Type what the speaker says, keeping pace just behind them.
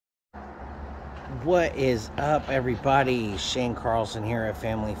What is up, everybody? Shane Carlson here at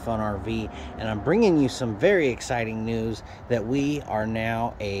Family Fun RV, and I'm bringing you some very exciting news that we are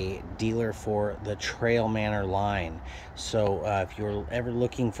now a dealer for the TrailManor line. So if you're ever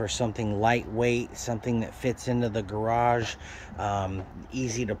looking for something lightweight, something that fits into the garage,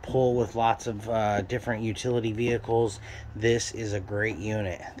 easy to pull with lots of different utility vehicles, this is a great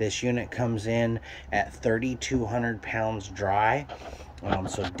unit. This unit comes in at 3,200 pounds dry.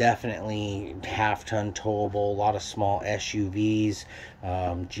 So definitely half-ton towable. A lot of small SUVs,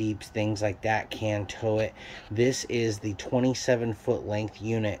 Jeeps, things like that can tow it. This is the 27-foot length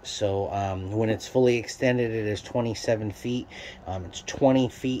unit. So when it's fully extended, it is 27 feet. It's 20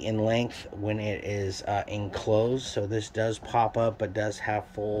 feet in length when it is enclosed. So this does pop up, but does have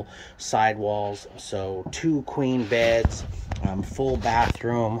full sidewalls. So 2 queen beds. Full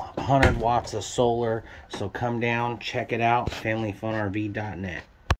bathroom, 100 watts of solar. So come down, check it out, familyfunrv.net.